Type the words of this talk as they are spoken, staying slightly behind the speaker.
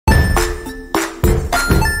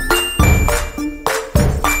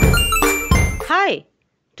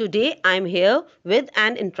Today I'm here with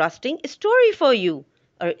an interesting story for you.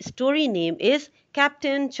 Our story name is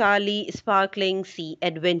Captain Charlie Sparkling Sea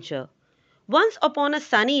Adventure. Once upon a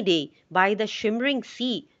sunny day by the shimmering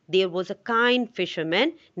sea, there was a kind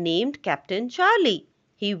fisherman named Captain Charlie.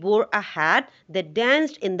 He wore a hat that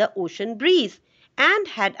danced in the ocean breeze and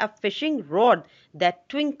had a fishing rod that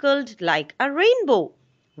twinkled like a rainbow.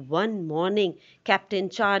 One morning, Captain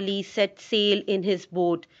Charlie set sail in his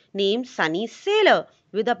boat named Sunny Sailor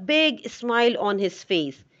with a big smile on his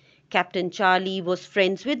face. Captain Charlie was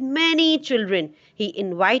friends with many children. He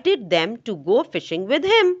invited them to go fishing with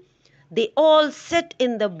him. They all sat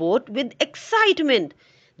in the boat with excitement.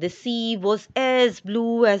 The sea was as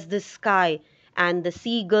blue as the sky, and the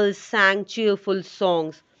seagulls sang cheerful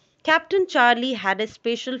songs. Captain Charlie had a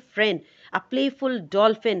special friend, a playful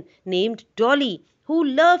dolphin named Dolly, who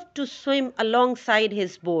loved to swim alongside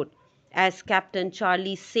his boat. As Captain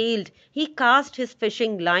Charlie sailed, he cast his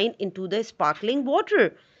fishing line into the sparkling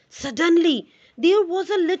water. Suddenly, there was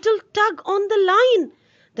a little tug on the line.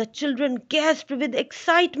 The children gasped with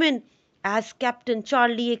excitement as Captain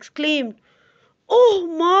Charlie exclaimed, "Oh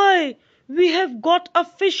my! We have got a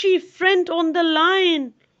fishy friend on the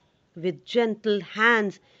line!" With gentle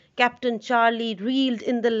hands, Captain Charlie reeled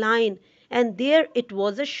in the line, and there it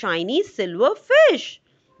was a shiny silver fish.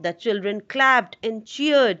 The children clapped and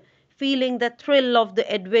cheered, feeling the thrill of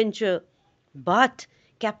the adventure. But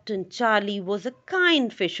Captain Charlie was a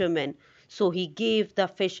kind fisherman, so he gave the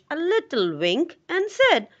fish a little wink and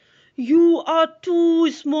said, "You are too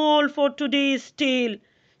small for today's tale.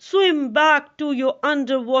 Swim back to your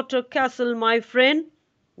underwater castle, my friend."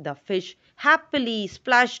 The fish happily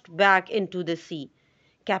splashed back into the sea.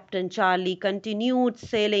 Captain Charlie continued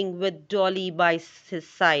sailing with Dolly by his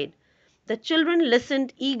side. The children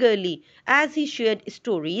listened eagerly as he shared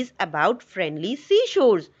stories about friendly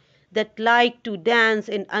seashores that liked to dance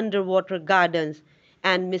in underwater gardens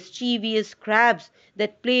and mischievous crabs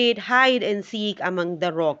that played hide and seek among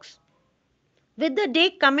the rocks. With the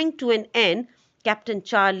day coming to an end, Captain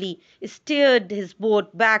Charlie steered his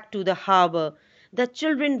boat back to the harbor. The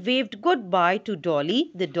children waved goodbye to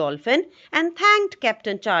Dolly, the dolphin, and thanked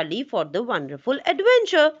Captain Charlie for the wonderful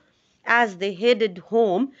adventure. As they headed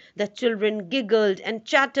home, the children giggled and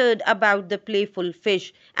chattered about the playful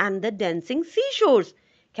fish and the dancing seashores.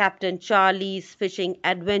 Captain Charlie's fishing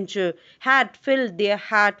adventure had filled their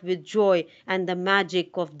heart with joy and the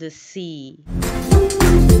magic of the sea.